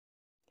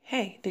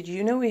Hey, did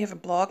you know we have a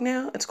blog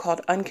now? It's called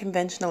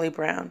Unconventionally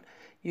Brown.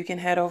 You can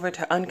head over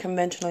to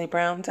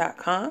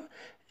unconventionallybrown.com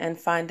and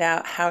find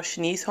out how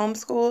Shanice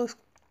homeschools,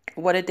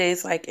 what a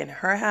day's like in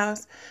her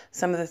house,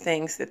 some of the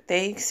things that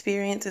they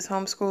experience as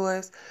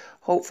homeschoolers.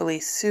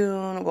 Hopefully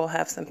soon we'll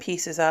have some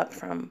pieces up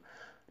from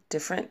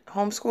different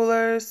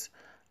homeschoolers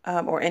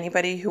or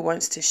anybody who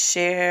wants to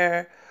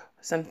share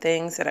some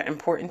things that are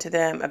important to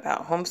them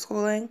about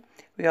homeschooling.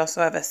 We also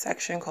have a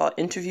section called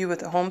Interview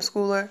with a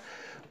Homeschooler,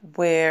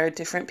 where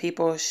different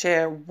people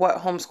share what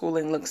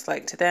homeschooling looks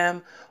like to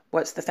them,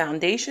 what's the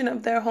foundation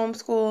of their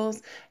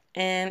homeschools,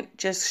 and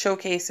just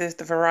showcases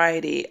the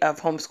variety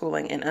of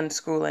homeschooling and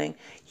unschooling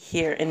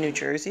here in New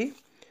Jersey.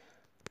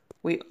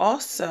 We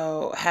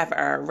also have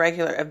our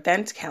regular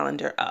event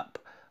calendar up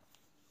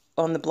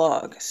on the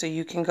blog. So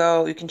you can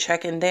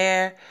check in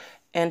there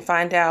and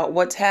find out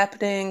what's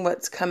happening,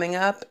 what's coming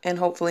up, and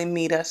hopefully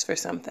meet us for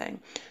something.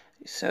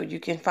 So you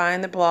can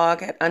find the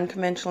blog at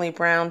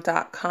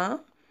unconventionallybrown.com.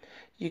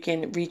 You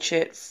can reach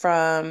it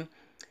from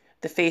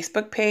the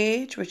Facebook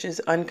page, which is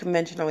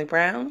Unconventionally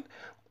Brown,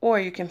 or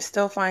you can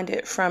still find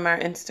it from our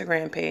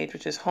Instagram page,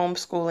 which is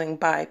Homeschooling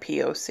by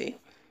POC.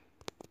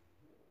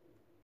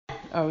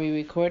 Are we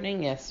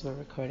recording? Yes, we're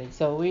recording.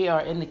 So we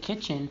are in the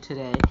kitchen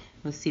today.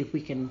 Let's see if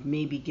we can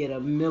maybe get a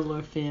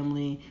Miller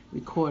family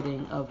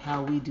recording of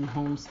how we do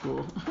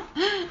homeschool,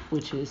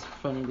 which is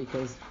funny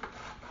because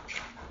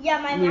we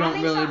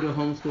don't really do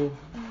homeschool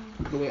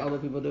the way other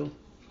people do.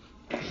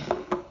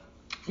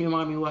 Your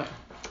mommy what?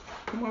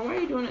 Come on, why are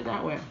you doing it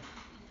that way?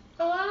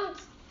 I want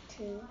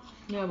to.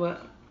 Yeah,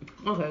 but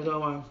okay,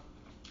 go on.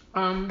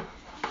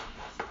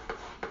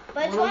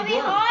 But it's gonna be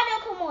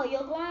harder, come on.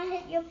 You're gonna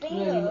hit your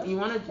fingers. Yeah,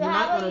 you're not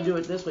gonna do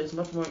it this way. It's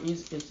much more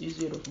easy. It's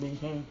easier to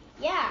maintain.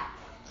 Yeah.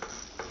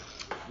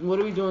 What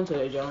are we doing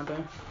today,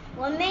 Jonathan?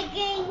 We're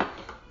making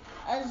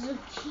a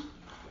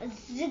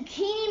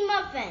zucchini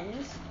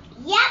muffins.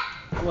 Yep.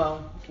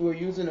 Well, we're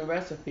using a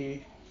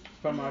recipe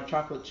from our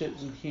chocolate chip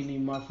zucchini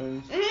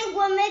muffins.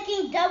 We're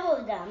making double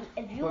of them.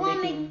 If you We're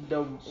want making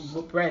the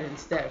bread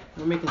instead.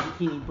 We're making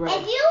zucchini bread.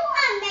 If you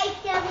want to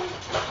make them,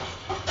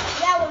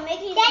 yeah, we're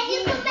making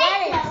zucchini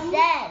bread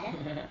instead.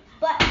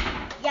 But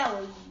yeah,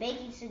 we're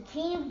making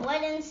zucchini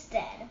bread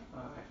instead. All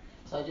right.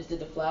 So I just did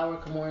the flour.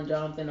 Kamora and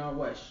Jonathan are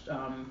what?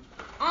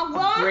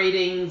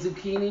 Grating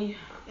zucchini.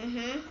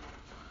 Mhm.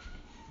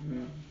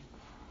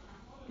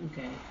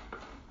 Okay.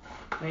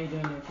 How you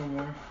doing there,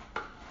 Kamora?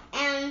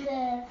 And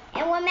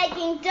we're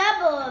making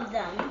double of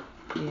them.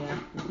 Yeah,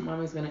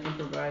 Mommy's gonna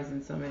improvise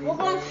in some of these. We're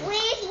gonna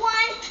freeze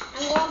one,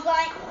 and we're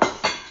going to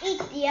eat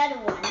the other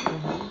one.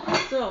 Mm-hmm.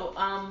 So,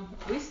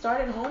 we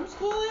started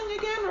homeschooling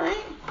again,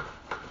 right?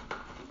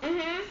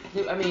 Mhm.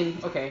 I mean,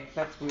 okay,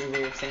 that's a weird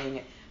way of saying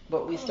it,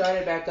 but we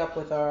started back up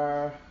with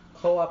our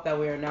co-op that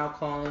we are now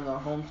calling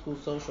our Homeschool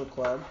Social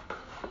Club.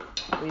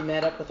 We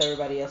met up with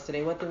everybody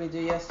yesterday. What did we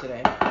do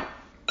yesterday?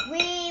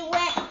 We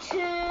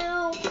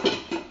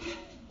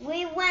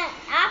went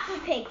apple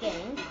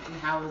picking.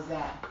 And how was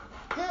that?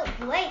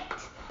 Great.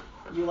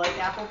 You like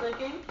apple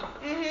picking?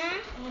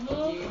 Mhm.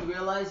 Do you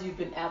realize you've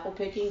been apple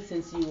picking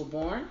since you were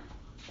born?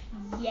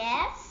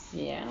 Yes.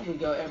 Yeah, we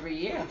go every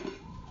year.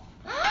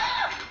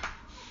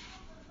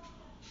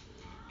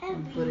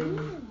 I'm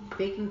putting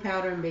baking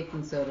powder and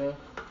baking soda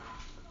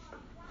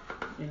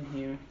in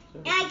here.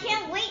 And I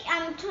can't wait.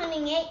 I'm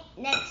turning 8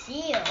 next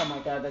year. Oh my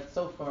God, that's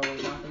so far away,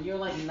 Jonathan. You're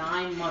like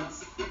 9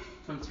 months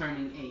from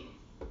turning 8.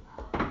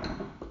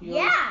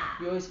 You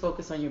always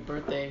focus on your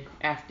birthday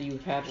after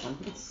you've had one.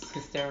 It's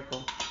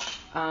hysterical.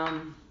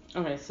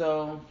 Okay,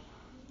 so.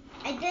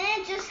 I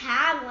didn't just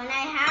have one. I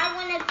had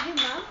one a few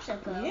months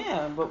ago.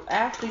 Yeah, but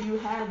after you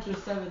had your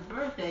 7th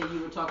birthday, you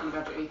were talking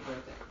about your 8th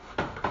birthday.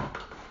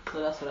 So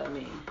that's what I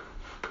mean.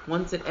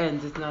 Once it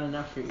ends, it's not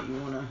enough for you.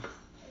 You want to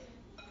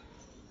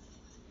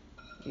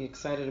be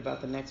excited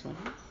about the next one.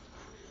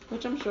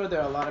 Which I'm sure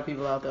there are a lot of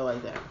people out there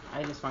like that.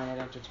 I just find it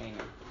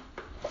entertaining.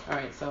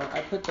 Alright, so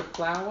I put the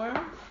flour.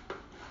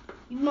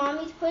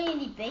 Mommy's putting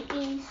the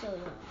baking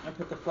soda. I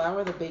put the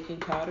flour, the baking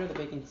powder, the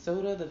baking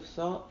soda, the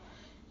salt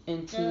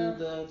into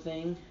the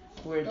thing.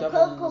 We're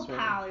doubling cocoa this right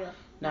powder.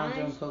 now. I'm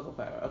doing cocoa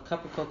powder. A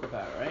cup of cocoa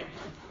powder, right?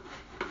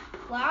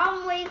 Well,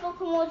 I'm waiting for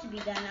Kamora to be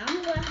done.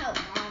 I'm going to help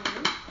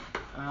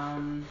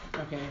Mommy.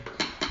 Okay.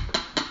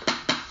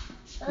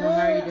 Well, how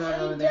are you doing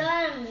over there?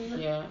 Done.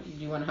 Yeah, do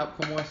you want to help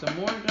Kamora some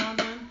more,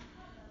 Jonathan?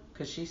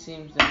 Because she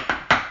seems to...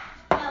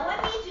 Yeah,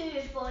 let me do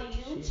it for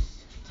you.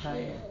 She's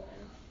tired.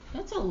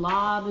 That's a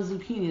lot of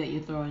zucchini that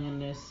you're throwing in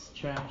this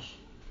trash.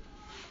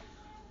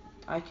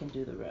 I can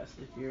do the rest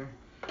if you're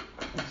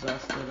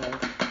exhausted.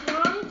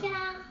 Mom, can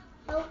I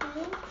help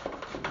you?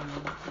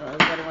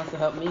 Everybody wants to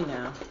help me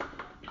now.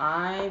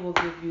 I will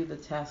give you the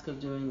task of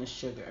doing the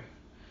sugar.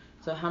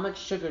 So how much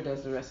sugar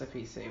does the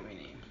recipe say we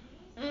need?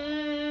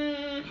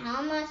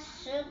 How much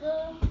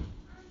sugar?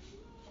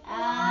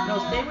 No,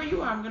 stay where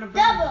you are. I'm going to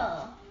bring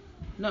Double.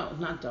 No,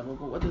 not double,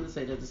 but what does it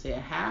say? Does it say a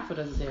half or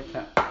does it say a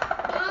cup?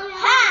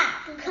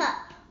 Half cup.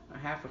 A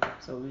half a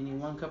cup. So we need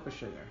 1 cup of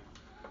sugar.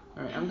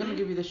 All right, I'm going to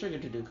give you the sugar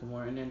to do,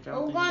 Kamora, and then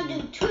Jonathan. We're going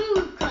to do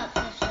 2 cups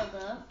of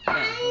sugar.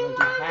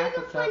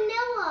 cup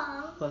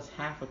vanilla. plus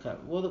half a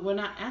cup. Well, we're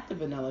not at the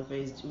vanilla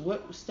phase.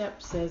 What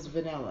step says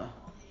vanilla?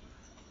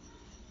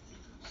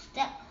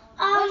 Step.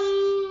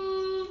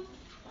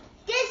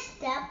 This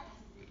step.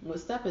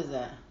 What step is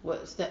that?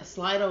 What step?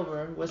 Slide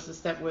over. What's the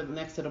step with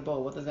next to the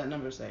bowl? What does that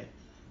number say?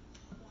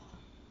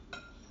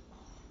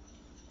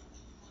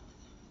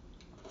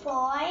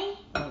 4.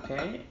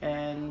 Okay.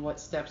 And what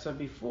steps are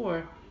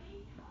before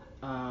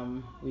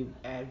we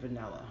add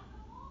vanilla?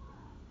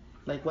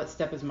 Like, what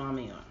step is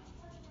mommy on?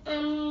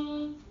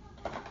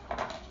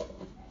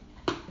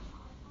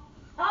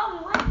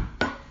 What?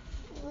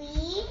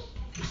 3.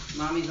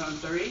 Mommy's on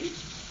 3? I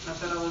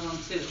thought I was on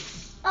 2.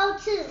 Oh,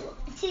 2.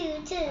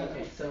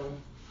 Okay, so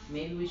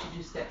maybe we should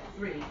do step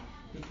 3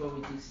 before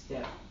we do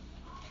step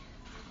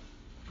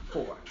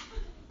 4.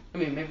 I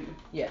mean, maybe,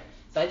 yeah.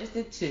 So I just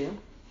did 2.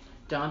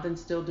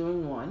 Jonathan's still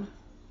doing 1.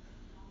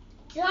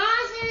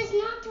 Jonathan is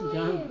not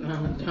doing it.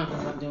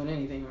 Jonathan's not doing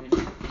anything right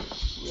now.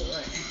 You're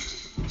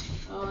right.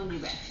 Oh, and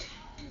you're back.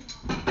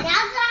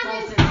 Now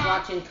Jonathan's Jonathan's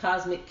watching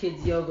Cosmic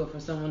Kids Yoga for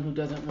someone who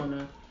doesn't want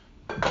to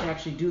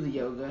actually do the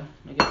yoga.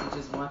 I guess he's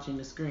just watching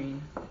the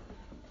screen.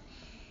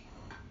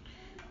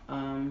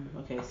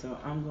 Okay, so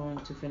I'm going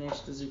to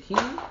finish the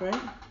zucchini, right?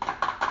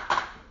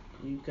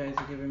 You guys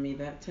are giving me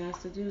that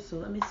task to do, so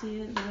let me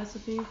see it in the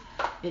recipe.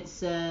 It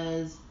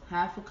says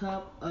half a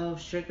cup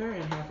of sugar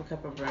and half a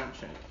cup of brown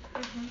sugar.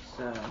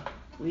 So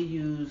we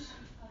use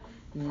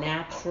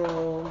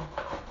natural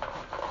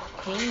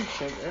cane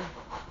sugar.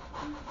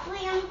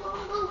 Wait, I'm going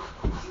to go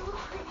do a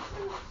quick.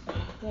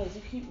 Guys,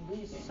 you keep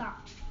leaving.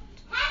 Stop.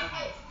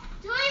 Hey,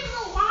 it's doing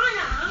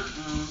Moana.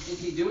 Is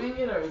he doing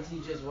it or is he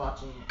just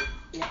watching it?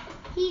 Yeah.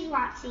 He's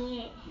watching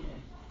it.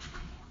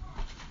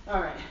 Yeah.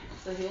 All right.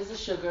 So here's the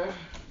sugar.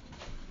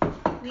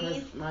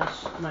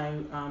 My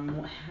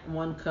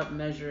 1 cup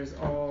measure is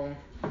all.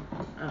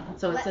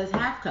 So it says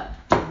half cup.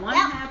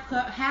 Half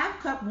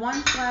cup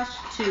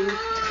 1/2 is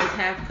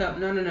half cup.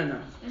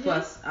 No.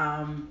 Plus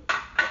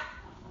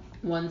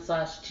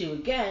 1/2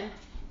 again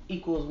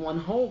equals 1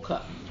 whole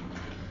cup.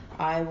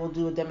 I will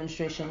do a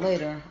demonstration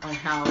later on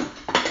how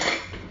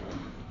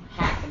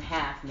half and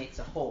half makes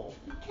a whole.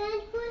 Can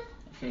I do it?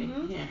 Okay.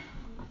 Yeah.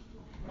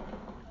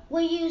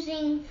 We're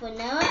using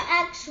vanilla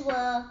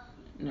extra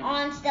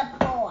on step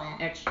 4.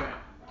 Extra.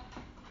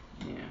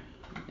 Yeah.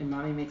 And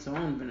mommy makes her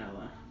own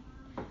vanilla.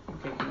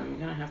 Okay, come on, you're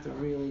gonna have to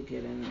really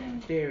get in there.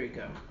 There we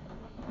go.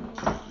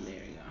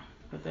 There you go.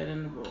 Put that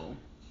in the bowl.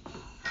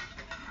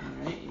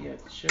 Alright, you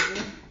got the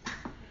sugar.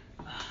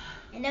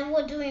 And then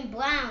we're doing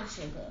brown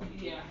sugar.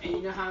 Yeah, and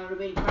you know how to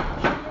make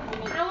brown sugar? We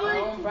make our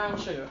own brown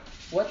sugar.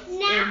 What's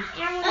Now,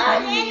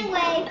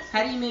 anyway.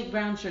 How do you make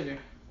brown sugar?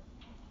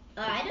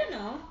 I don't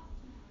know.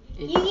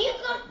 You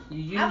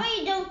How about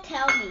you don't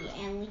tell me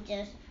and we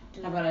just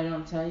do How about I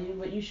don't tell you?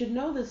 But you should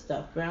know this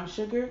stuff. Brown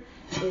sugar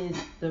is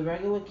the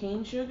regular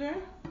cane sugar,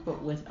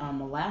 but with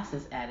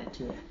molasses added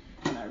to it.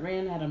 And I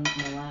ran out of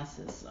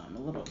molasses, so I'm a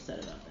little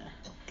upset about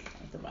that. I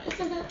have to buy it.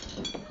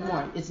 Come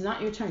on, it's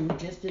not your turn. You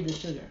just did the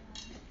sugar.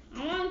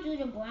 I want to do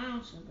the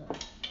brown sugar.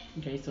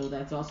 Okay, so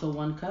that's also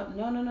 1 cup.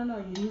 No.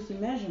 You use the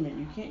measurement.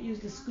 You can't use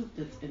the scoop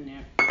that's in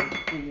there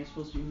when you're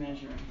supposed to be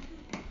measuring.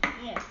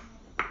 Yeah.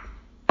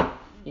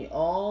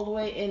 All the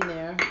way in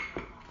there.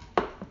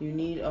 You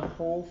need a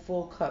whole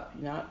full cup.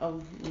 It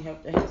has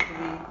to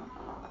be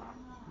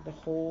the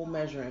whole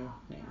measuring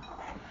thing.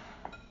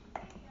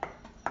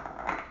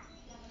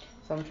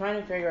 So I'm trying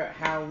to figure out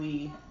how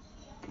we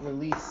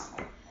release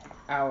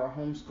our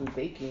homeschool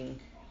baking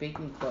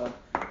club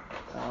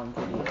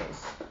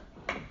videos.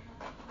 I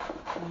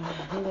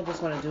think I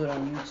just want to do it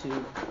on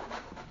YouTube,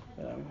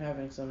 but I'm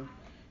having some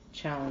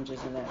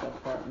challenges in that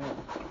department.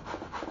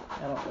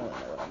 I don't really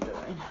know what I'm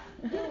doing.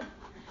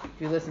 If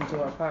you listen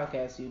to our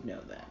podcast, you'd know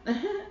that.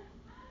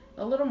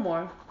 A little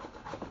more.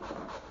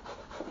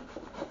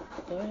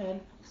 Go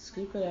ahead,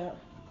 scoop it out.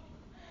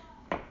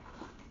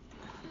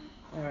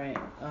 All right,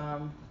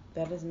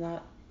 that is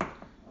not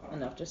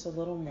enough. Just a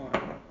little more.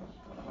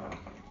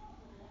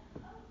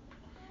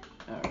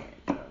 All right,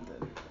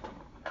 Jonathan.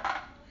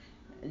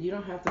 You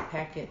don't have to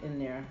pack it in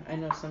there. I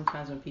know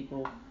sometimes when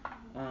people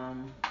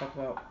talk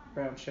about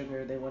brown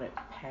sugar, they want it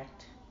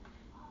packed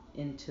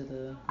into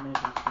the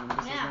measuring spoon. This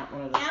is not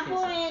one of those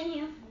cases. In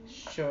here.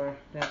 Sure,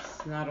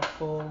 that's not a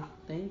full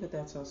thing, but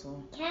that's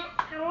also.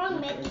 I want to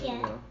make it.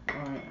 All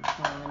right,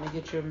 hold on, let me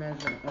get your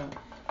measurement.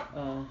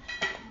 To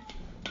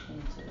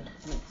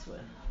mix with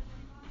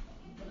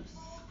a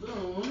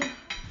spoon.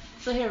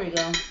 So here we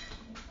go.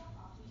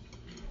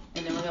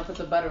 And then we're gonna put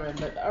the butter in,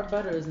 but our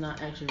butter is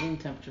not actually room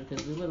temperature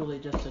because we literally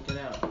just took it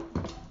out.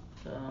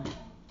 So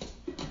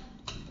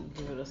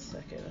give it a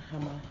second.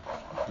 I'm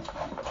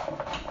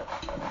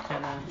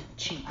kind of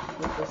cheap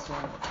with this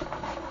one.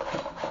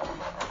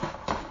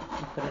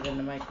 And put it in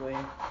the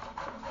microwave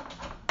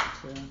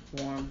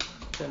to warm,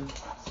 to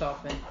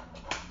soften.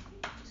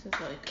 This is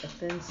like a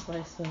thin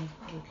slice of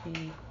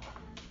zucchini.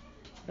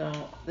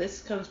 So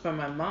this comes from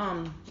my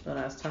mom when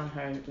I was telling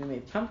her we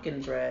made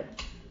pumpkin bread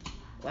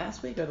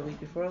last week or the week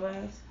before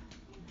last.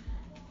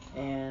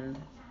 And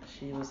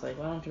she was like,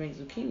 why don't you make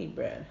zucchini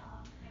bread?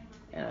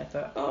 And I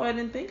thought, oh, I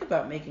didn't think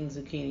about making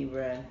zucchini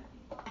bread.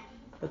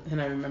 But then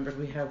I remembered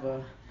we have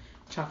a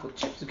chocolate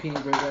chip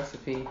zucchini bread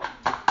recipe.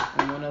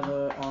 And one of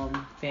the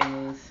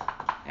families,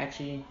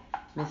 actually,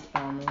 Miss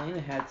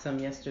Elena had some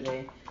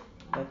yesterday.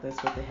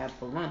 That's what they had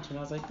for lunch. And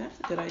I was like, that's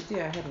a good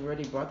idea. I had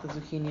already bought the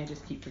zucchini. I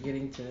just keep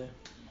forgetting to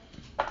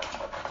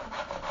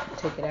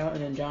take it out.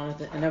 And then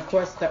Jonathan, and of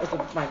course, that was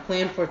my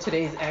plan for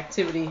today's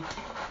activity.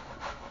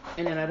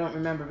 And then I don't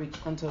remember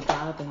until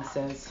Jonathan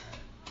says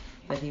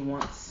that he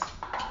wants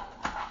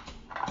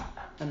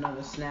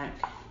another snack.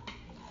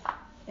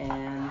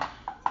 And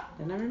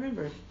then I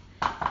remembered,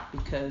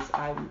 because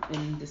I'm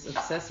in this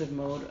obsessive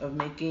mode of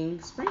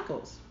making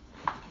sprinkles.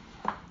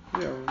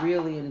 We are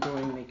really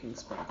enjoying making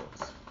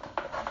sprinkles.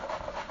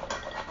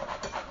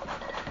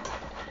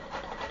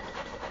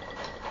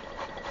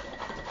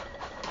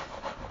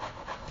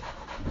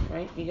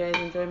 Right? You guys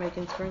enjoy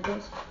making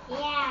sprinkles?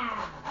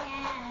 Yeah.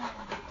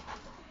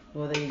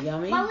 Were they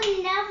yummy? But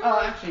we never. Oh,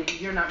 actually,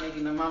 you're not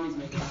making them. Mommy's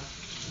making them.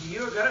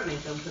 You're gonna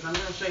make them, because I'm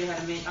gonna show you how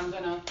to make. I'm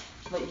gonna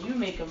let you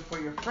make them for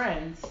your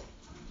friends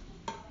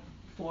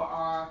for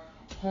our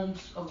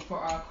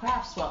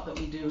craft swap that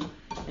we do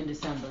in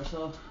December.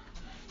 So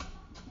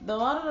a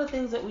lot of the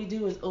things that we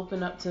do is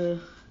open up to,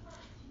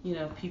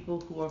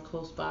 people who are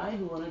close by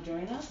who want to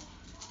join us.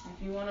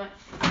 If you want to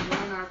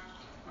join our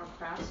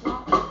craft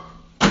swap,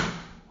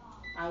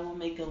 I will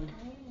make them.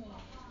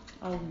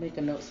 I'll make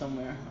a note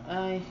somewhere.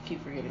 I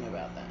keep forgetting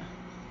about that.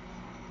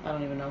 I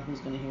don't even know who's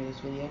going to hear this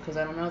video because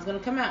I don't know how it's going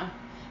to come out.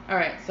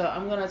 Alright, so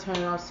I'm going to turn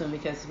it off soon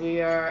because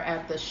we are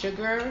at the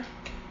sugar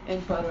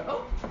and butter.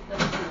 Oh,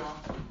 that's too long.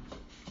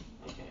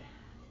 Okay.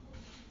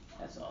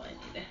 That's all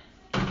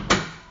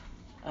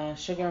I need.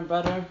 Sugar and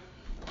butter.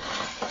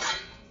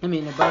 The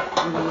butter.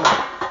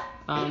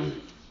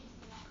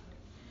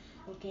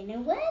 We're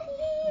getting ready.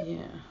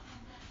 Yeah.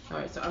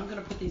 Alright, so I'm going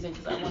to put these in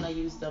because I want to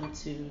use them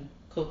to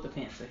coat the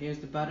pan. So here's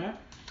the butter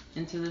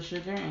into the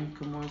sugar, and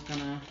Kumor's going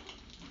to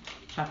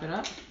chop it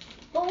up.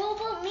 But what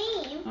about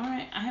me?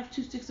 Alright, I have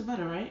 2 sticks of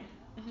butter, right?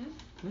 Mm-hmm.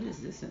 What is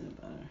this in the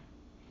butter?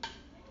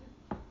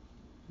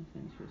 That's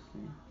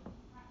interesting.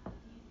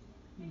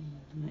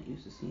 I'm not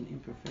used to seeing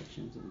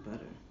imperfections in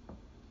butter.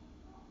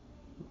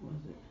 What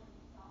was it?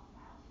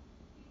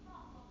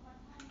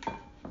 I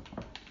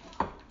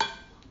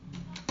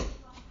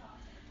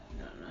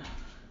don't know.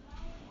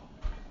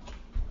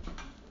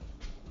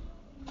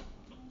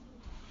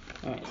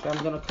 Alright, so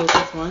I'm going to coat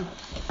this one.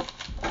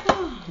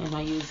 And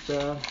I use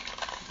the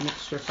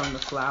mixture from the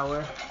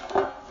flour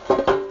to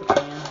coat the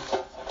pan.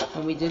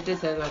 When we did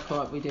this, as I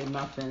thought, we did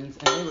muffins,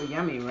 and they were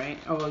yummy, right?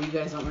 Oh, well, you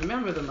guys don't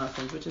remember the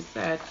muffins, which is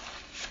sad,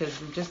 because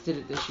we just did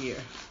it this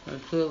year.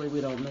 And clearly, we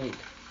don't make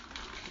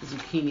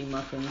zucchini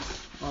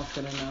muffins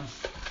often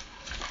enough.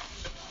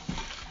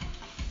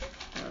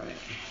 All right.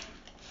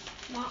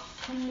 Want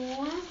some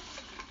more?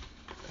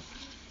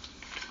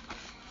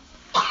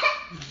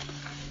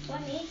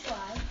 Let me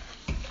try.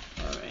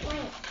 All right.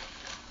 Wait.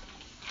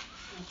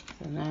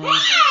 So now,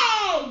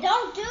 Hey!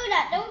 Don't do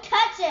that. Don't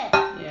touch it.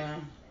 yeah.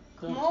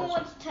 Don't Mom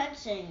touch was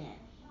touching it.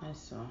 I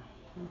saw.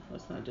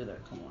 Let's not do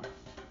that. Come on.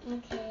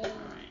 Okay.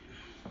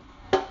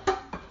 All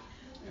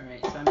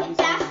right. So I'm using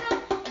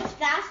It's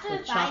faster the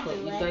if I chocolate.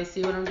 do You it. guys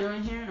see what I'm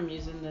doing here? I'm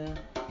using the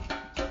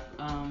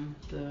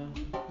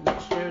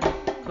mixture,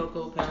 the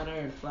cocoa powder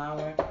and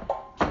flour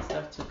and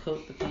stuff to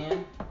coat the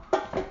pan.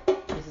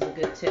 This is a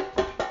good tip.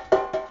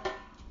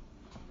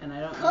 And I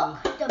don't know.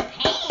 Cook the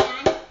pan?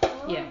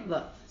 Yeah,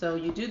 look. So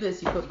you do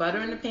this. You put butter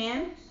in the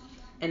pan,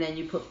 and then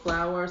you put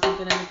flour or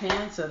something in the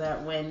pan, so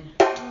that when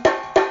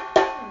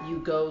you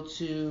go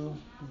to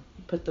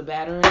put the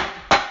batter in it,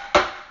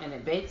 and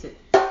it bakes it,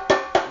 you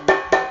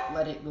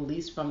let it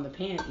release from the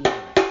pan easily.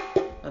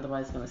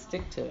 Otherwise, it's gonna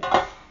stick to it.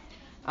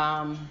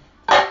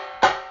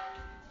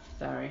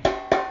 Sorry.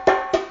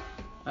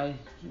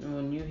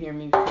 When you hear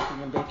me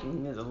cooking and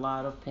baking, there's a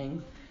lot of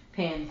pan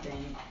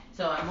thing.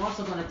 So I'm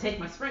also gonna take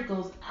my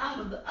sprinkles out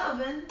of the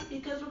oven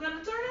because we're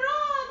gonna turn it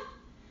on.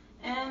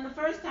 And the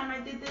first time I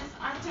did this,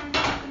 I turned the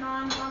oven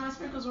on while my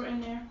sprinkles were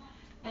in there,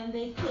 and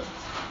they cooked.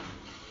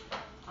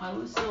 I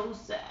was so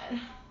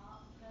sad.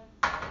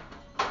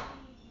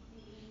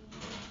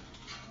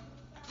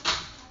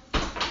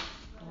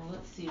 Well,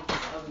 let's see if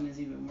this oven is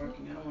even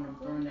working. I don't want to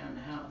burn down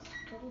the house.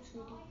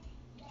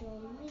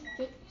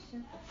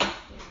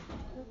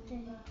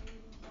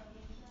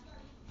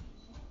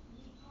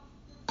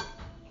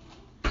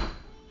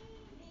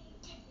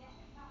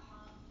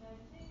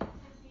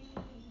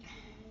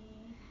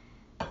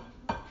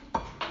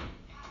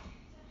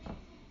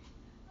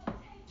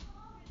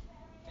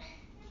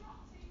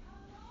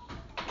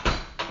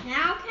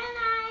 Now can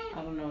I?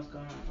 I don't know what's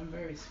going on. I'm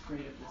very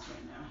afraid of this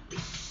right now.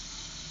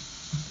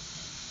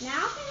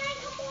 Now can I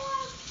come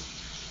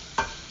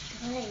on?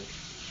 Great.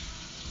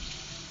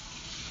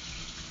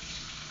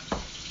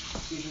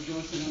 These are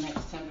going to the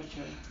next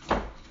temperature.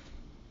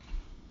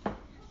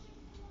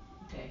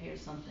 Okay,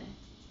 here's something.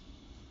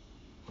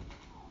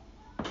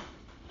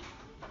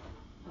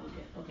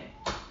 Okay.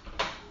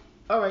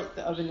 All right,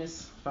 the oven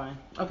is fine.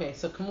 Okay,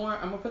 so Kamar,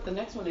 I'm gonna put the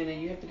next one in,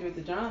 and you have to give it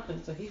to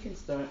Jonathan so he can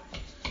start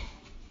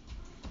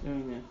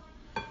doing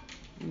it.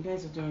 You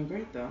guys are doing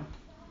great though.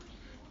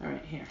 All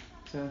right, here.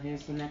 So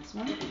here's the next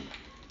one.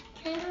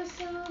 Can I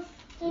also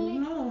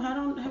No,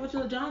 how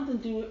about Jonathan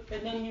do it,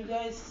 and then you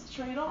guys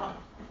trade off.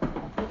 You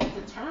get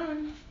the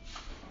turn.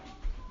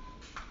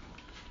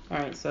 All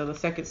right, so the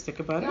second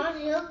sticker butter.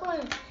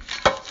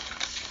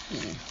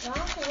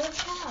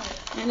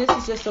 And this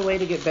is just a way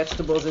to get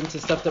vegetables into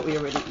stuff that we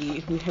already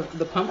eat. We have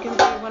the pumpkin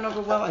bread went over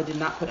well. I did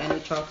not put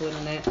any chocolate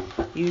in it.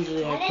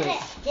 Usually I put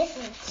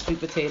sweet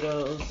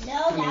potatoes.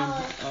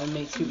 I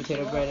make sweet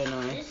potato bread and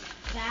I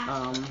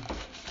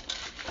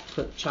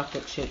put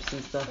chocolate chips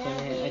and stuff in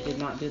it. I did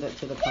not do that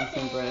to the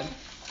pumpkin bread.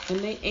 And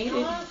they ate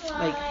it,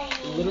 like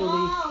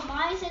literally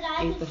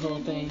ate the whole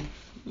thing.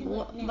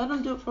 Let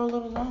them do it for a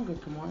little longer,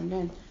 come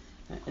on,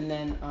 and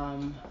then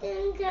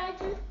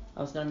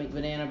I was gonna make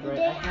banana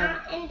bread.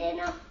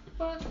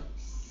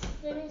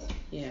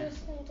 Yeah.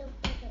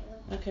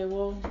 Okay,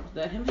 well,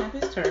 let him have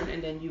his turn,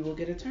 and then you will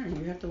get a turn.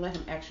 You have to let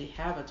him actually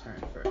have a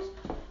turn first.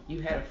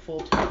 You had a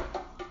full turn.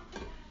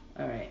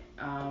 All right.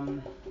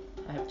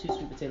 I have 2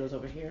 sweet potatoes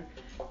over here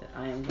that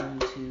I am going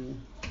to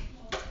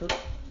cook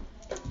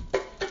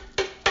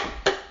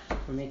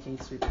for making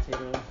sweet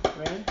potato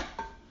bread.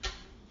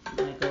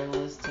 My goal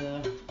is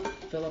to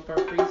fill up our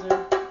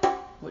freezer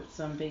with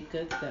some baked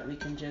goods that we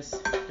can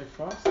just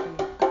defrost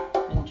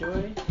and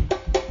enjoy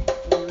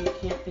when we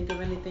can't think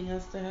of anything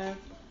else to have.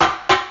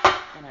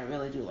 And I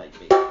really do like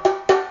baked goods.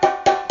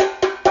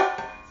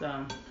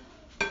 So,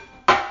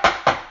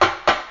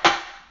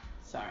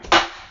 sorry.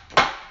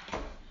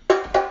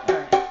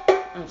 Alright,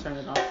 I'm gonna turn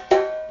it off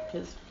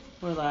because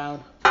we're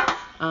loud.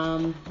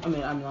 I'm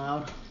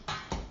loud.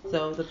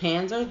 So the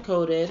pans are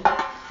coated.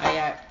 I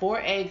got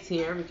 4 eggs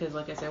here because,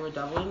 like I said, we're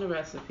doubling the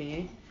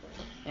recipe.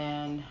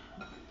 And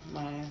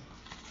my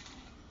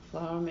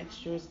flour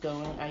mixture is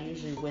going. I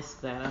usually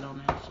whisk that. I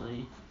don't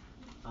actually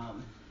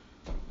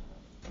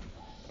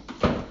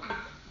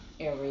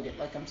aerate it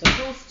like I'm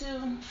supposed to.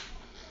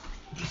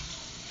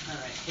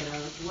 Alright,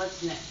 kiddos,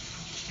 what's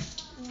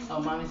next?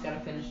 Oh, Mommy's got to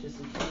finish this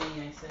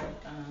zucchini, I said.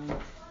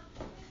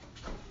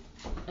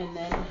 And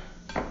then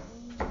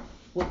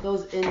what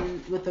goes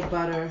in with the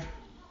butter?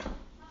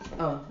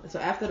 Oh, so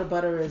after the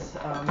butter is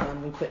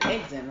done, we put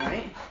eggs in,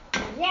 right?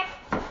 Yep.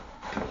 And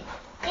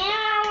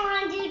I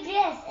want to do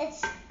this.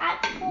 It's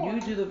at 4. You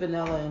do the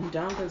vanilla, and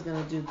Jonathan's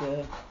going to do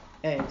the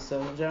eggs.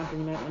 So, Jonathan,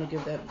 you might want to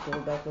give that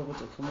bowl back over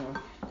to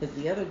Kamar. Because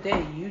the other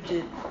day, you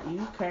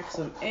cracked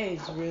some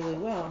eggs really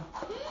well.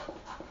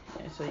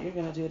 And so you're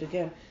going to do it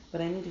again.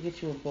 But I need to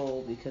get you a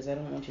bowl because I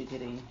don't want you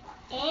getting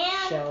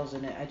shells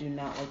in it. I do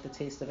not like the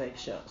taste of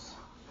eggshells.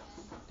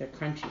 They're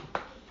crunchy.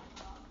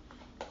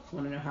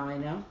 Want to know how I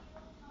know?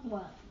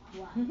 What?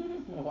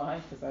 Why?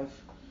 Because I've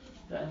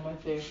gotten my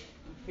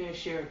fair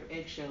share of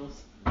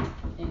eggshells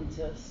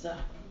into stuff.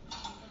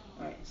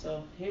 Alright,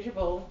 so here's your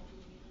bowl.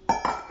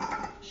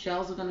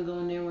 Shells are going to go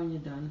in there when you're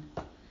done.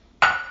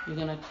 You're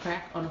going to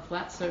crack on a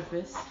flat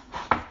surface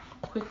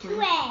quickly.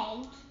 2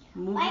 eggs.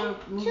 Move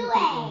 2 eggs.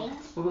 Well,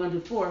 we're going to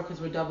do 4 because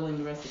we're doubling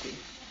the recipe.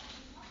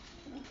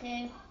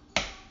 Okay.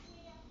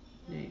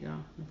 There you go.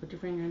 Now put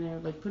your finger in there.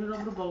 Like, put it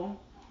over the bowl.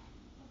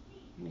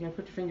 You got to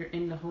put your finger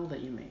in the hole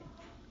that you made.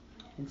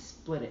 And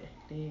split it.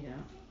 There you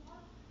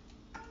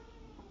go.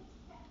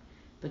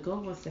 The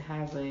goal was to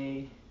have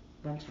a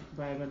bunch of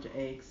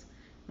eggs.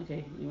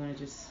 Okay, you want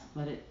to just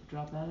let it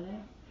drop out of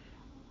there?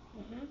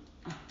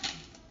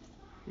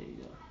 There you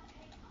go.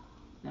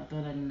 Now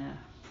throw that in there.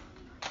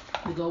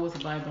 The goal was to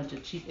buy a bunch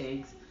of cheap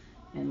eggs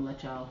and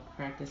let y'all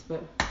practice,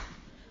 but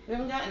we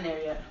haven't gotten there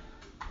yet.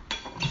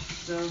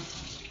 So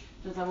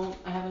since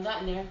I haven't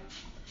gotten there,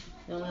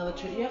 the only other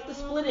trick, you have to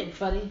split it,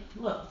 buddy.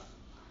 Look.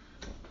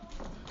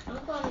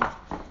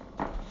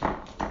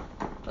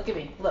 Look at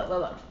me.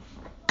 Look.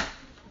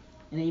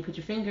 And then you put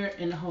your finger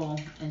in the hole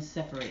and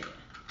separate it.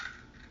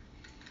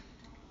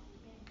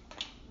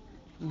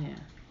 Yeah.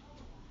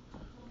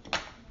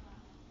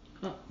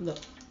 Oh, look.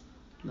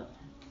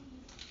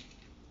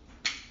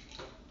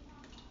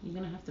 You're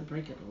going to have to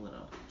break it a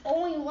little.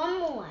 Only one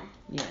more.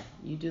 Yeah,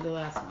 you do the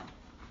last one.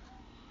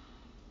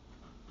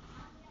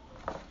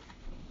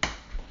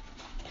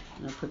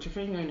 Now put your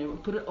finger in there. We'll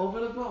put it over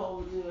the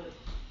bowl. We'll do it.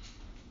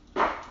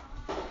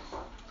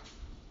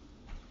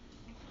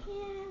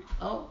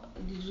 Oh,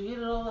 did you get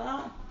it all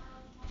out?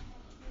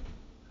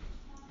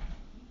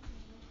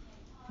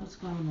 What's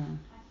going on?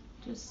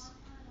 Just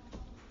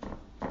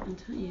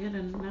until you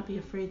gotta not be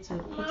afraid to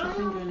put your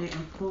finger in it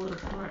and pull it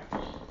apart.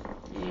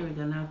 There we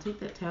go. Now take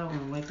that towel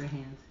and wipe your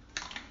hands.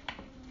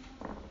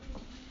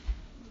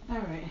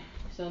 Alright,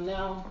 so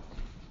now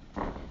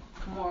I'm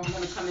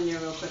gonna come in there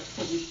real quick.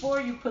 So before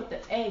you put the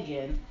egg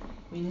in,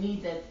 we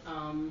need that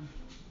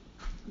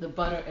the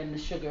butter and the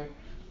sugar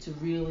to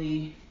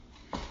really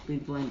be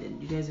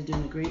blended. You guys are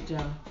doing a great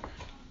job.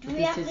 Do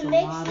we have to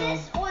mix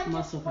this or just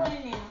muscle put power.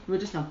 it in? We're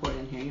just gonna pour it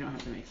in here. You don't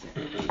have to mix it.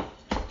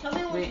 Tell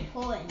me when to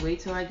pour it. Wait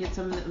till I get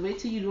some. Wait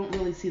till you don't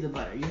really see the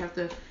butter. You have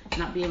to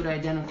not be able to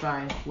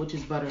identify which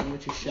is butter and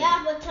which is sugar.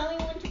 Yeah, but tell me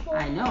when to pour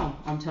it. I know.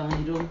 I'm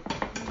telling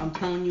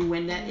you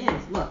when that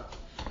is. Look.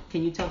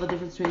 Can you tell the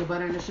difference between the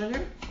butter and the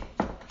sugar?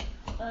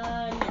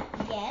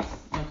 Yes.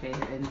 Okay,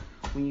 and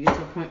when you get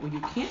to a point where you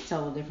can't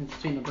tell the difference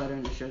between the butter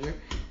and the sugar,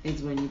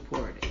 is when you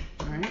pour it in.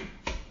 All right.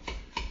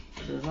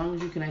 So as long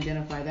as you can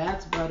identify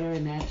that's butter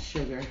and that's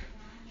sugar,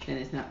 then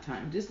it's not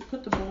time. Just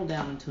put the bowl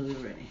down until you're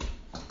ready.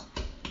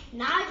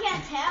 Now I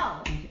can't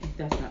tell. Okay,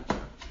 that's not true.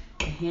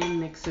 A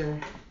hand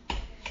mixer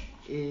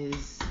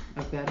is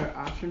a better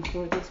option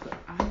for this, but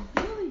I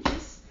really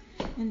just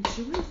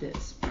enjoy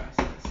this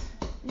process.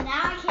 Now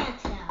I can't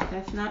tell.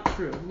 That's not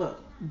true.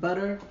 Look,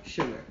 butter,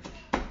 sugar.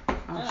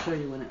 I'll show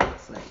you what it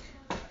looks like.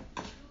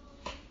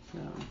 So.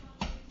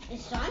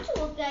 It's starting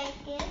to look like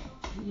it.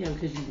 Yeah,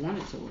 because you want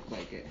it to look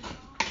like it.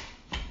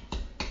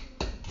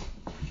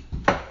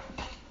 Okay.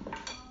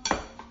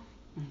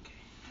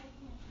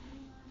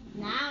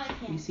 Now I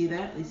can't. You see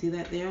that? You see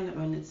that there?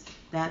 When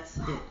that's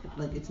it.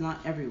 Like it's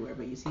not everywhere,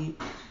 but you see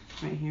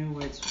right here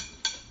where it's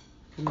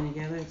coming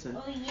together. It's a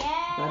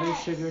butter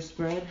sugar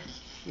spread.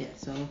 Yeah.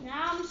 So.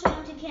 Now I'm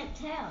starting to can't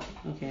tell.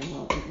 Okay.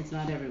 Well, it's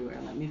not everywhere.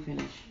 Let me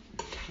finish.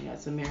 I got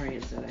some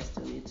areas that I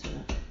still need to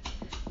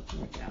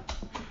work out.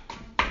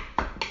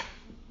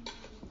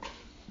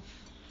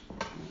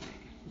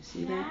 Alright, you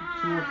see that?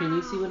 Kamora, can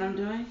you see what I'm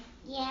doing?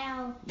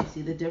 Yeah. You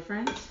see the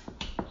difference?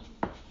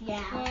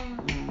 Yeah.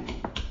 Alright.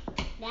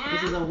 Now.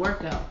 This is a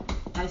workout.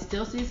 I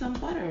still see some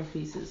butter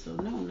pieces, so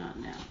no, not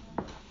now.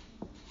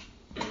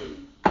 Alright.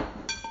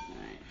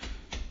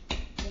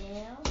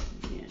 Yeah.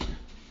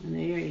 And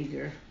they're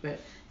eager. But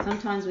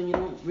sometimes when you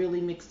don't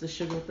really mix the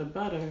sugar with the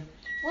butter,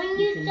 when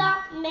you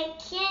stop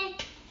making,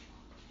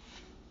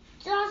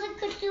 Johnson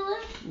could do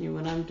it. You know,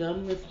 when I'm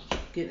done with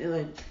getting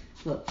like,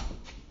 look,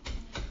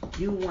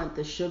 you want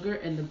the sugar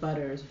and the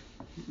butters,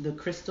 the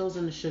crystals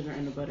and the sugar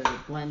and the butter to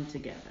blend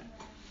together.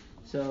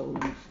 So,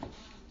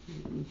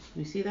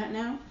 you see that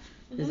now?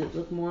 Does it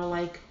look more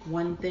like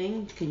one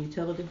thing? Can you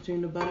tell the difference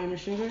between the butter and the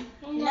sugar?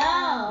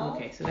 No.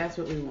 Okay, so that's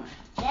what we want.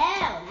 No.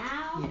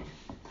 Now. Yeah.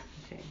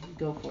 Okay,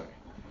 go for it.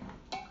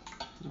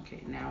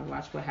 Okay, now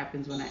watch what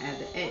happens when I add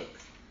the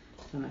eggs.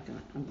 So I'm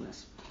gonna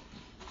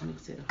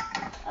mix it up.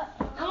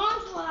 I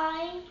want to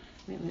try.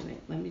 Wait.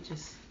 Let me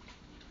just.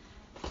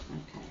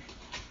 Okay.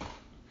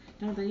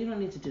 No, then you don't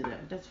need to do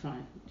that. That's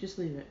fine. Just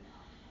leave it.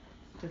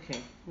 It's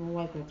okay. We'll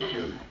wipe out the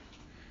counter.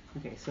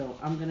 Okay, so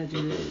I'm gonna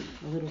do this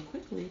a little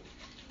quickly,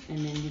 and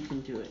then you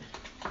can do it.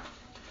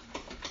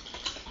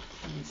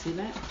 You see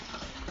that?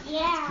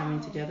 Yeah. It's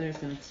coming together. It's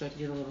gonna start to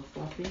get a little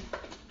fluffy.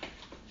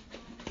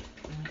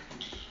 Okay.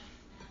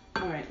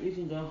 All right, you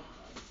can go.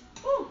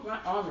 Ooh, my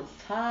arm is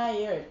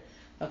tired.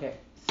 Okay,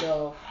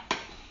 so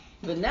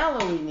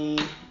vanilla we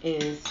need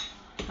is,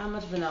 how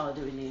much vanilla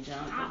do we need,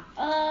 Jonathan?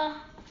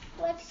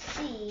 Let's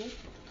see.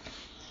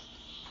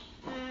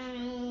 We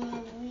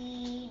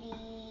need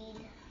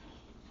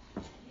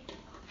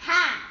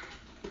half.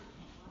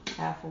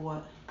 Half of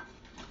what?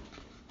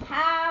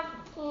 Half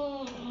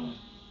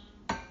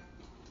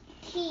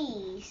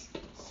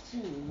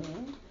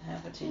teaspoon.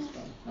 Half a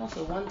teaspoon.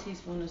 Also, 1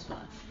 teaspoon is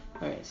fine.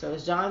 All right, so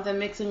is Jonathan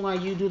mixing while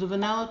you do the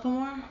vanilla,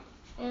 Kamora?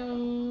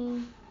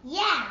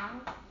 Yeah.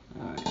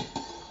 All right.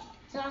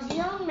 So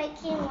you're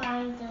making while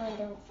I'm doing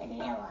the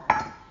vanilla.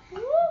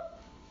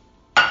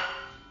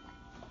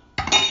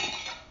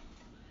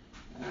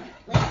 Alright.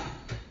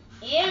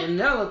 Yeah.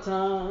 Vanilla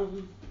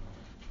time.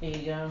 Here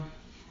you go.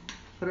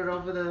 Put it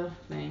over the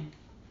thing.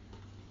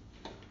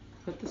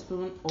 Put the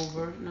spoon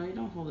over. No, you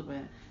don't hold it by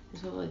that.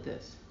 Just hold it like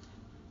this.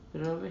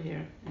 Put it over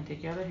here and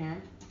take your other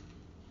hand.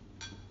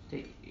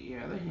 Take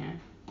your other hand.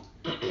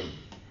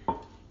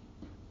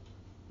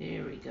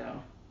 There we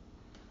go.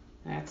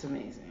 That's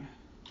amazing.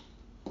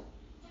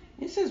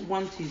 It says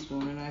 1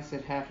 teaspoon and I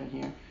said half in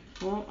here.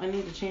 Well, I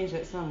need to change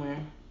that somewhere.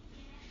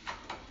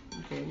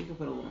 Okay, we can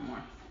put a little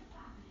more.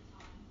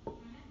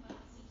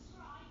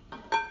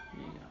 There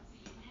you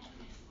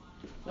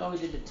go. Oh, we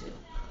did it 2.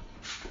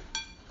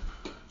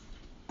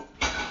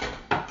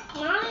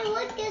 Mommy,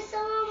 look at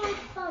some of my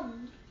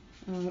thumb.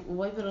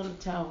 Wipe it on the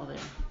towel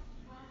there.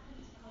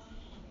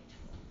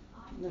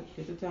 Look,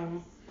 get the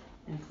towel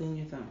and clean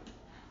your thumb.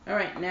 All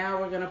right, now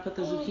we're gonna put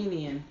the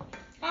zucchini in.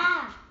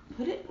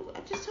 Put it.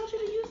 I just told you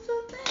to use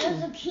the thing.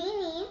 The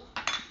zucchini.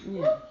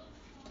 Yeah.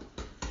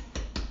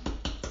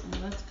 Oh,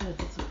 that's good.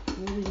 It's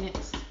really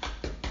mixed.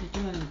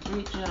 You're doing a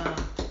great job.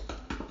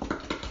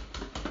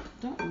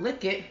 Don't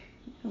lick it.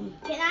 Can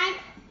I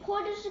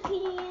pour the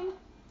zucchini in?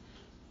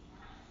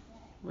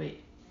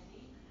 Wait.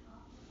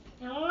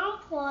 I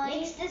want to pour.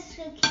 Mix the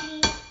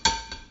zucchini.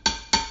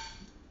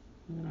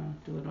 I'm gonna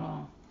do it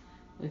all.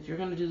 If you're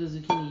gonna do the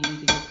zucchini, you need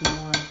to get some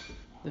more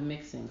the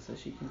mixing so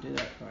she can do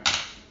that part.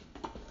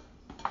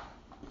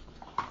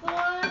 I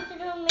want to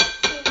do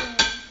mixing.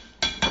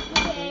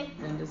 Okay.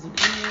 Then the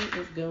zucchini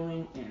is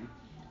going in.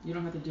 You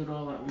don't have to do it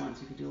all at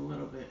once. You can do a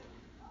little bit.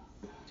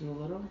 Do a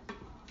little.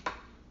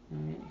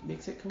 Alright,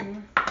 mix it,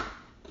 Kamora.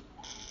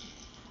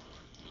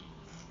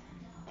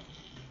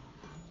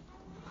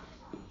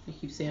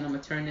 saying I'm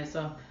gonna turn this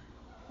off.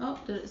 Oh,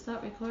 did it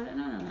stop recording?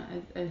 No.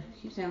 I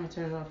keep saying I'm gonna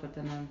turn it off, but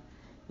then I'm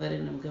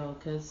letting them go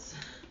because,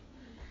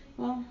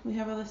 well, we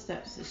have other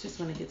steps. It's just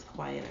when it gets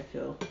quiet, I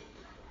feel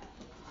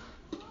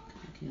it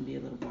can be a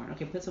little boring.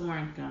 Okay, put some more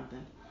in,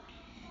 Jonathan.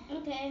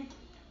 Okay.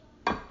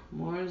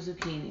 More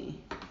zucchini.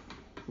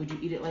 Would you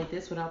eat it like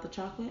this without the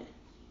chocolate?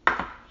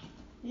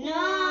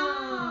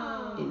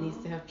 No. It needs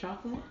to have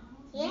chocolate?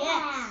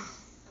 Yes.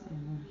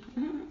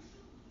 Mm-hmm.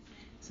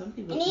 Some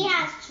people And he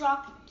has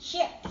chocolate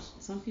chips.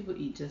 Some people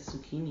eat just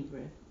zucchini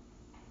bread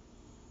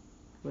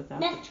without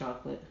the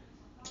chocolate.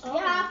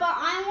 Yeah, but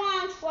I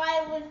want to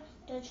try with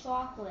the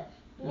chocolate.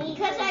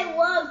 Because I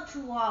love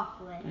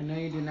chocolate. I know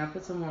you do. Now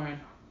put some more in.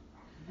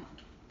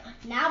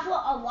 Now put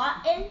a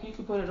lot in? You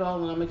can put it all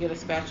in. I'm going to get a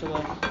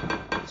spatula.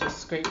 Just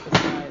scrape the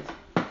sides.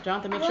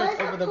 Jonathan, make sure it's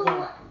over the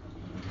bowl.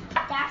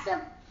 That's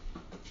that?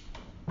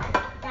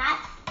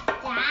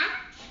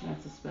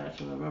 That's a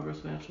spatula, a rubber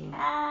spatula.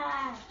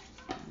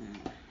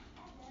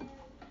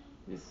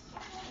 This.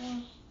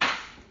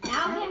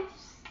 Now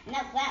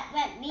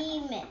let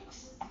me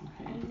mix.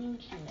 Okay.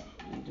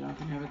 And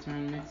Jonathan, have a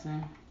turn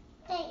mixing.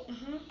 Hey.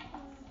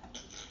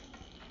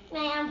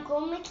 Now I'm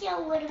going to mix it a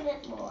little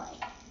bit more.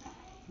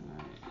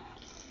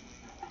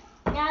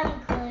 Alright. Now you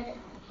could.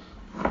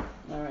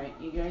 Alright,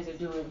 you guys are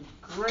doing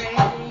great.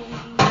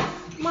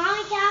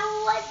 Mommy, can I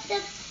lick the...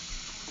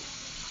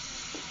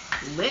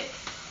 Lick?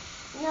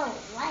 No,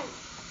 light.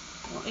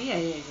 Oh, yeah,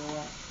 go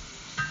light.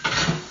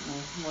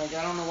 Like,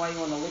 I don't know why you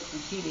want to lick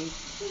zucchini.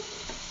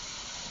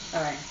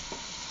 Alright.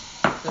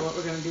 So what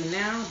we're going to do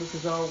now, this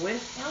is all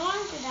whisk. I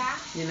want to do that.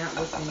 You're not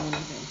whisking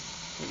anything.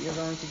 What you're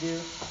going to do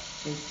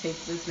is take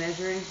this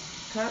measuring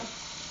cup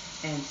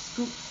and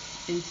scoop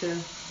into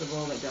the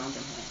bowl that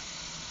Jonathan has.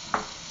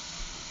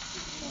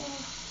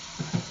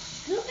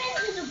 Scoop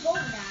into the bowl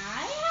that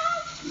I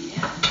have?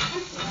 Yeah.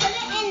 And put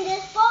it in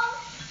this bowl?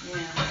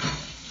 Yeah.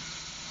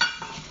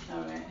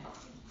 Alright.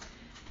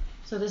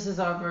 So this is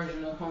our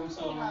version of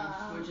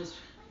homeschooling. We're just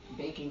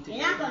baking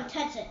together. You're not going to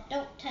touch it.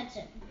 Don't touch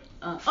it.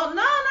 Oh,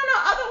 no,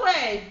 other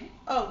way.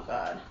 Oh,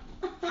 God.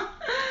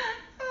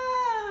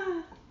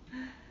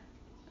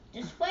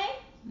 This way?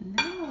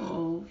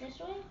 No. This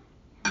way?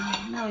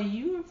 No,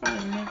 you were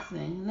probably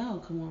mixing. No,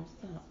 come on,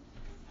 stop.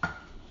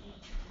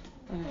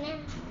 Right.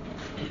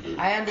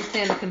 I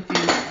understand the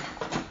confusion.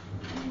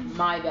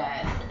 My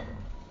bad.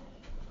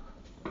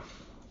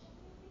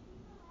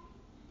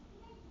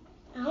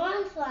 I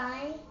want to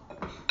try.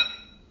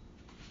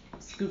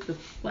 Scoop the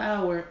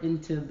flour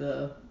into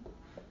the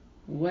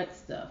wet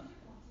stuff.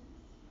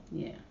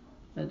 Yeah.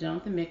 Let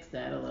Jonathan mix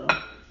that a little.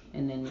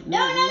 And then let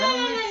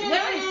him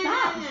mix.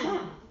 Stop.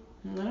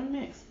 Let him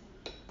mix.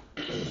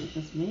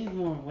 It's maybe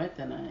more wet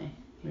than I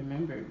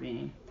remember it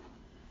being.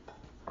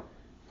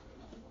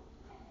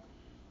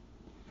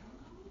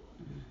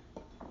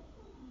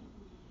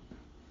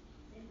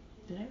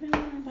 Did I really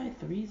want to buy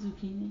 3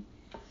 zucchini?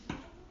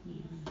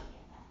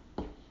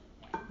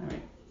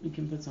 Alright, you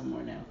can put some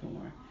more now. Some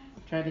more.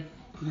 Try to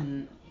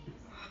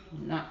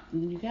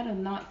you gotta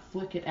not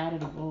flick it out of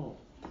the bowl.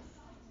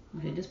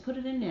 Okay, just put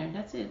it in there.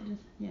 That's it.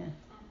 Yeah.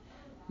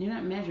 You're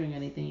not measuring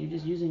anything. You're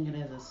just using it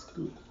as a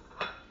scoop.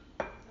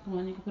 Come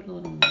on, you can put a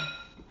little more.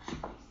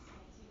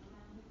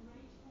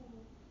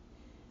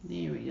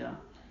 There we go.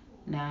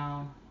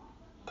 Now,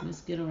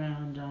 let's get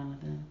around,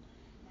 Jonathan.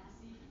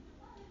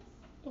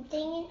 I'm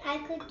thinking I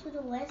could do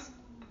the whisk.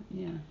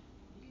 Yeah.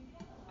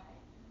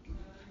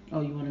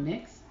 Oh, you want to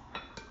mix?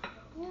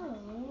 No.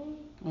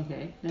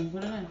 Okay, then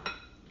put it in.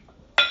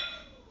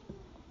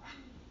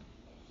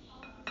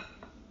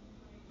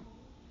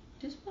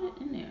 Just put it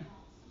in there.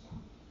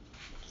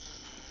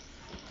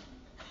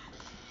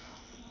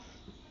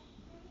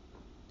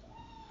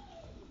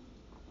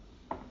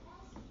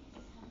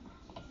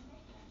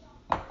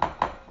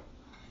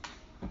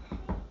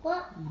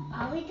 What?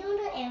 Are we doing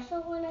the answer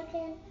one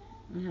again?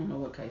 I don't know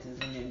what Kyson's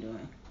in there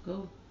doing.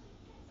 Go.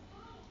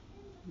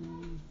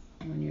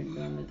 When you're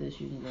done with this,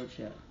 you can go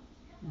check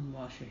and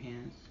wash your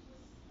hands.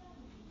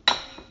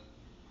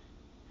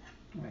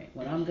 Alright,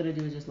 what I'm going to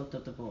do is just lift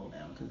up the bowl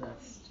now, because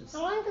that's just... I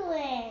want to do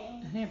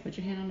it. Here, put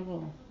your hand on the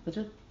bowl. Put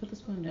the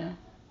spoon down.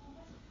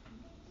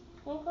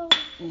 Okay.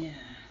 Yeah.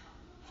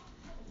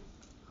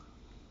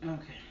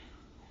 Okay.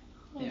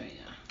 There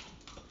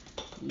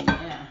we go.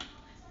 Yeah.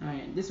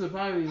 Alright, this would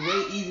probably be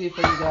way easier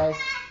for you guys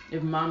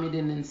if Mommy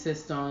didn't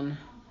insist on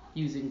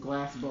using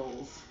glass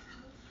bowls.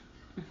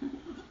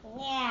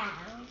 Yeah.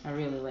 I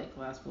really like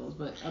glass bowls,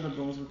 but other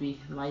bowls would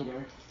be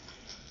lighter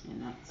and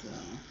not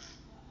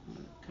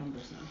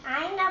cumbersome.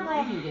 I never.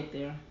 We can get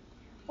there.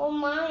 Well,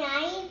 Mommy,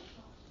 I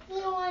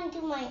want to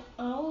do my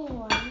own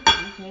one.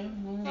 Okay.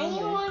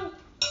 I want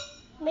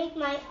to make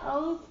my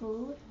own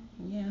food.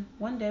 Yeah,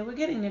 one day we're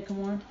getting there.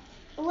 Come on.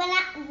 When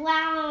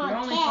You're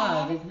only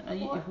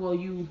 5. Well,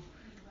 you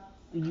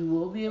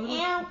will be able to.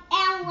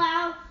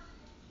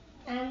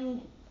 And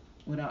well,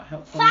 without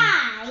help.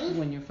 5.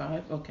 When you're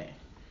 5, okay.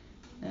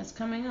 That's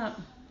coming up.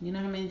 You know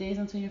how many days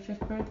until your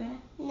 5th birthday?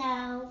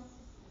 No.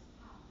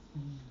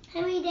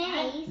 How many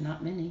days?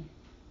 Not many.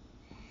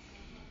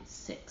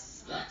 6.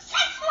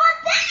 6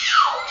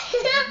 So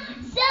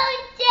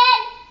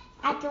then,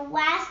 at the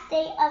last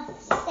day of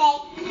say,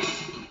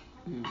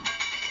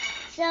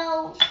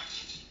 so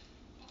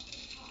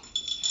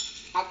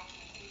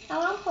I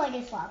want to pour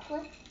this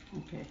chocolate.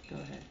 Okay, go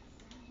ahead.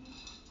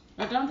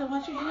 Don't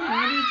wash your hand. What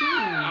are you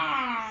doing?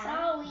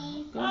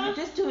 Sorry. Go ahead,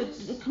 just do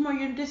it. Come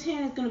on, this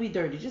hand is gonna be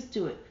dirty. Just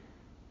do it.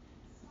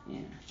 Yeah.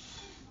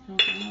 I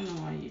don't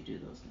know why you do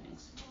those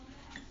things.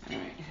 All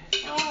right.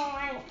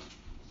 Alright.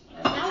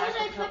 Now where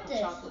should I put this?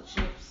 Chocolate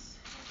chips.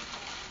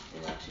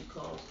 It actually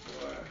calls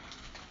for.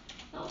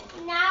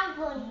 Now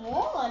we're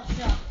more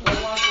chocolate.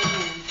 Well, wash your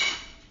hands.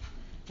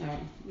 All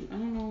right. I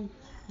don't know.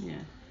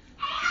 Yeah.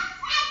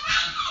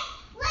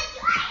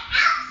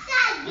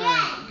 All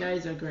right, you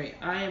guys are great.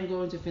 I am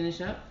going to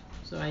finish up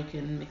so I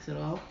can mix it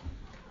all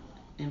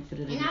and put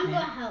it in the pan. And I'm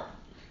gonna help.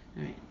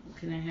 All right.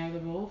 Can I have the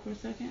bowl for a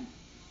second?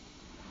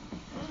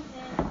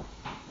 Okay.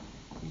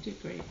 You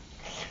did great.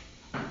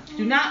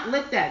 Do not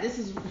lick that.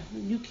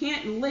 You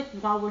can't lick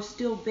while we're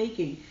still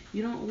baking.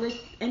 You don't lick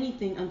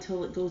anything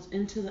until it goes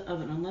into the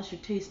oven, unless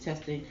you're taste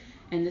testing,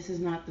 and this is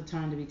not the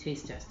time to be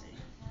taste testing.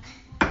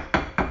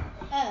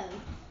 Oh.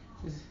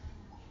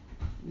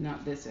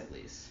 Not this, at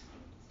least.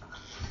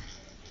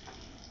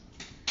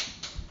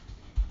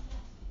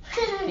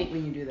 I hate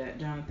when you do that,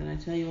 Jonathan. I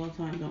tell you all the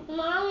time, don't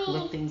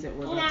lick things that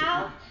we're about to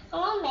Now, I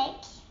want to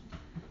mix.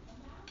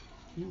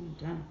 No,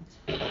 we're done.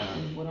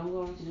 And what I'm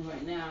going to do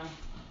right now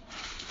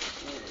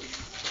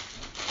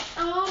is I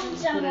want put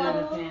some it in the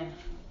more. pan.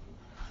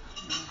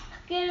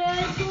 Can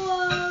I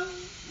go?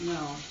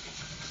 No.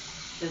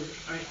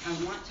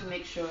 I want to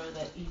make sure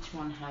that each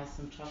one has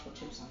some chocolate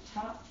chips on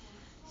top.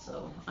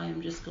 So I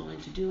am just going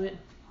to do it.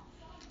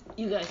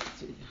 You guys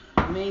do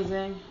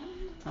amazing.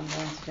 I'm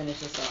going to finish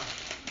this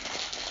off.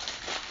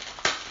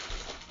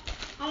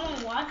 I want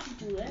to watch you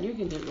do it. You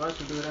can watch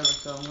you do whatever.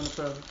 So I'm going to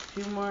put a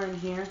few more in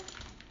here.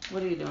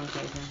 What are you doing,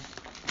 Tyson?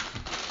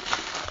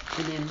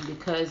 And then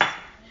because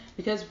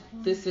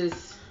this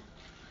is,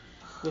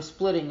 we're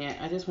splitting it,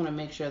 I just want to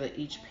make sure that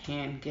each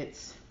pan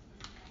gets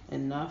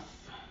enough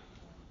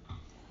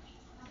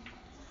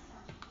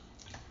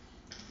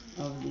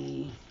of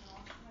the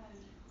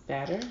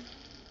batter.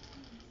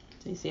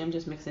 So you see, I'm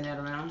just mixing that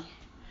around.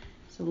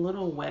 It's a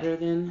little wetter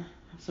than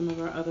some of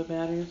our other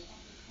batters,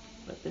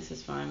 but this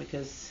is fine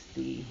because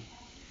the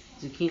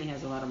zucchini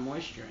has a lot of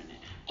moisture in it.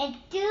 And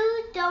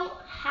don't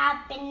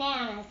have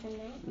bananas in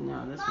it.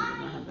 No, this one does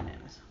not have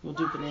bananas. We'll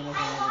do bananas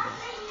another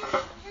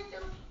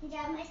day.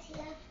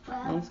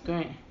 That's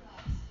great.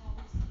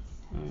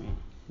 Alright.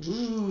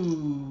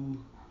 Ooh.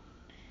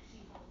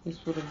 These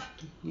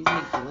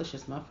make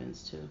delicious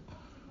muffins too.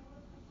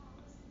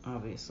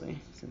 Obviously,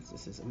 since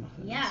this is a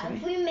muffin. Yeah,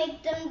 if we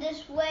make them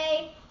this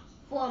way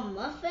for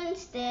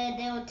muffins, then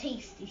they'll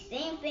taste the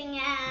same thing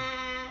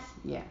as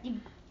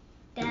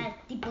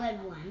the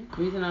bread one.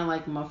 The reason I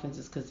like muffins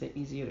is because they're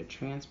easier to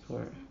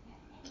transport.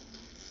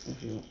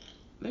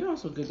 They're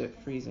also good at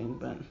freezing,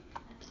 but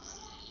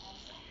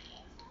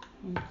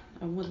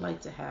I would like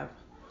to have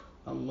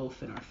a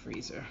loaf in our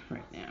freezer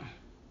right now.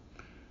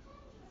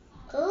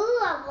 Ooh,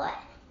 what?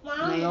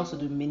 Mom, and I also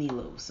do mini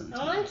loaves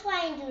sometimes. I want to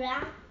try and do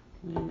that.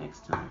 Maybe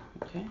next time,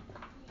 okay?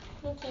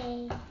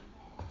 Okay.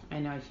 I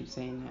know I keep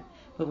saying that,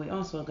 but we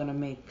also are gonna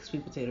make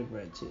sweet potato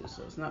bread too,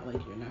 so it's not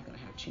like you're not gonna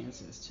have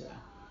chances to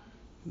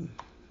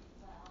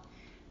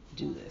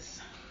do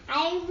this.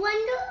 I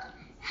wonder,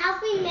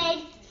 have we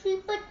made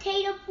sweet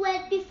potato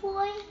bread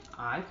before?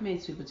 I've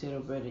made sweet potato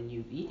bread and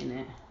you've eaten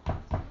it.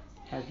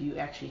 Have you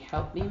actually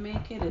helped me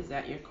make it? Is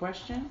that your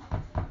question?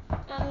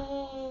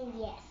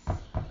 Yes.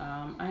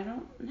 I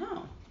don't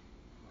know.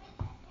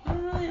 I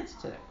don't know the answer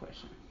to that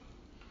question.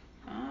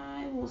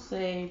 I will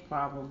say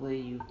probably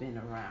you've been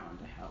around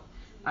to help.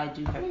 I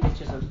do have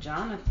pictures of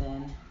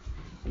Jonathan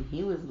when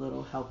he was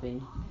little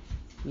helping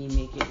me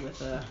make it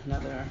with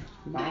another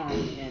mom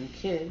and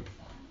kid.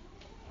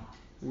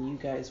 And you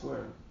guys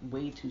were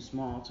way too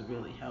small to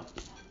really help.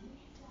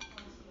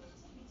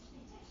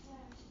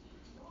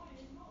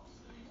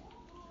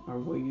 Or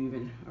were you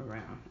even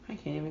around? I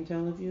can't even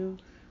tell if you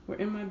were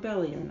in my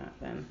belly or not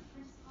then.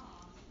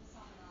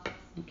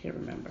 I can't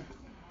remember.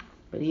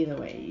 But either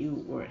way,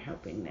 you weren't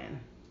helping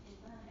then.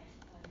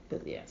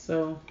 But yeah,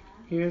 so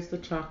here's the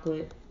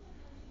chocolate.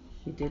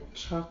 We did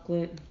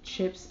chocolate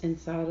chips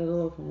inside of the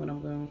loaf, and what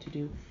I'm going to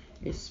do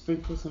is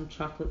sprinkle some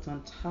chocolates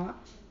on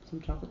top, some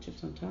chocolate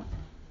chips on top.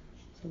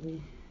 So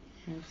we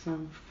have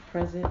some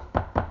present,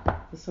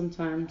 but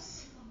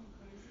sometimes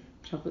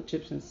chocolate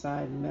chips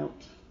inside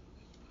melt.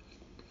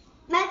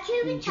 My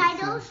cubic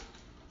titles.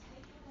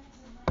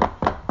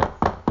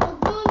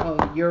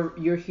 Oh,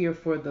 you're here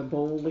for the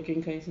bowl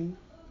licking, Kason?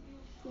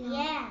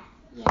 Yeah.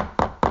 I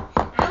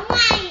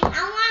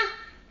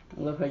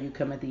love how you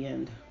come at the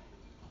end.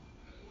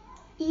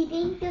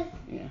 Eating the.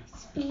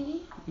 Yes.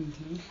 Eating.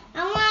 Mhm.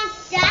 I want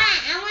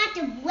that. I want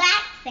the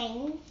black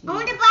thing. I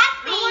want the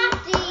black thing.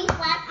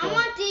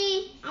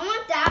 I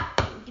want that.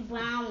 The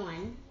brown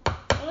one.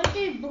 I want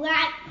the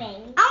black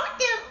thing. I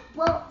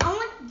want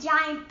the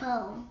giant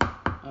bowl.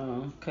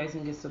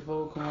 Kason gets the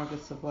bowl, Kamar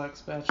gets the black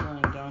spatula,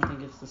 and Jonathan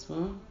gets the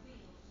spoon.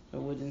 A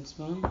wooden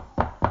spoon.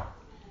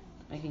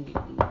 I can get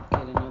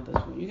another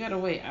spoon. You gotta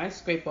wait. I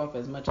scrape off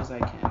as much as I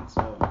can,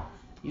 so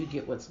you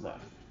get what's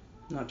left.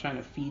 I'm not trying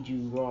to feed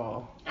you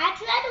raw.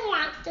 Actually, I don't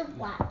want the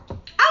black.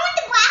 I want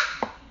the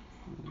black.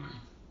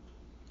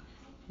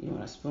 You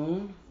want a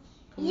spoon?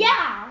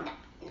 Yeah.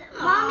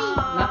 Mommy.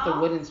 Not the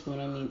wooden spoon.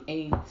 I mean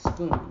a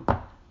spoon.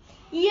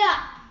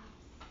 Yeah.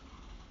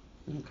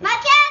 Okay.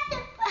 My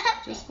cat.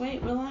 Just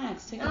wait.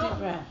 Relax. Take a deep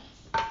breath.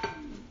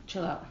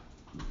 Chill out.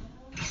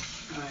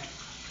 All right.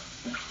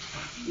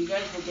 You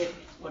guys will get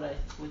what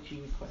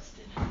you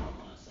requested. Hold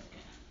on a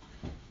second.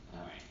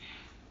 All right.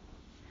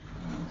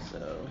 So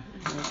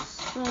here's a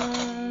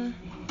spoon.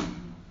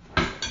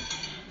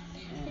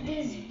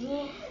 This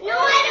spoon. No,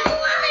 I don't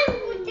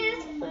want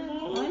this spoon.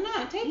 Why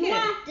not? Take You it.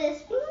 want this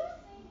spoon?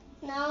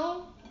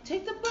 No.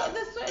 Take the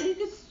you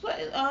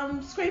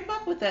can scrape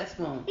up with that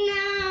spoon.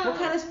 No. What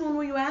kind of spoon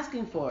were you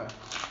asking for?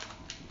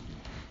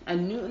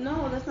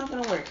 No, that's not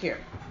gonna work. Here.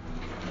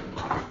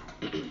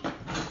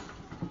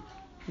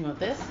 You want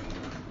this?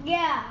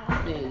 Yeah.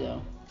 There you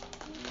go.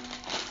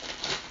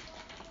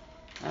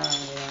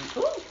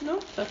 Oh no,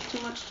 that's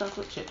too much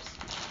chocolate chips.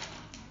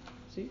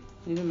 See,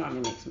 even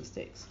mommy makes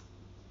mistakes.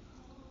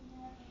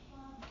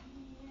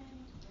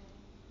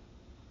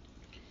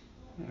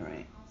 All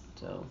right,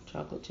 so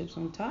chocolate chips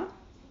on top,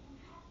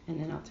 and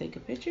then I'll take a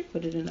picture,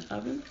 put it in the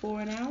oven for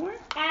an hour,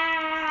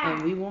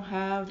 and we will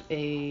have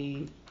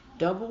a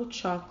double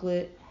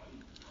chocolate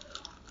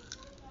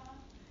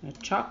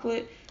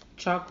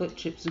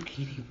chip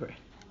zucchini bread.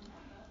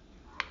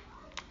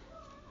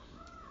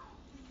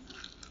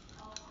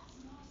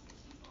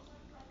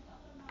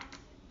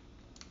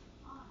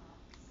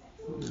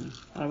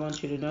 I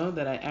want you to know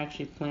that I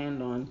actually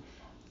planned on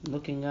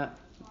looking up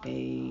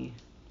a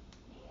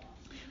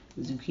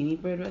zucchini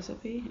bread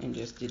recipe and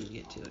just didn't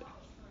get to it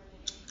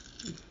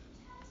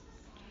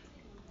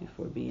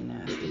before being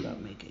asked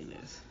about making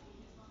this,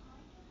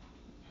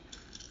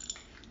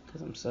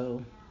 because I'm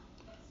so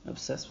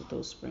obsessed with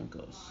those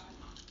sprinkles,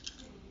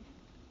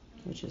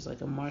 which is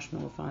like a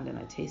marshmallow fondant.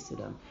 I tasted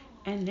them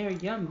and they're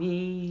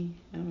yummy.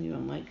 I don't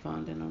even like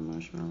fondant on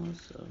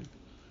marshmallows, so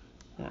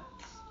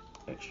that's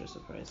extra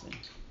surprising.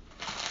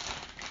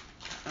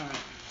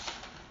 Alright.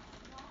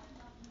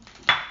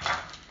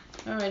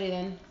 Alrighty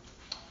then.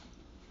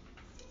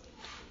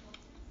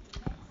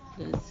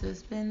 This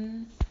has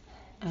been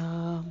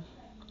a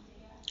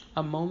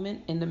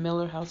moment in the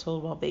Miller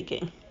household while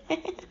baking.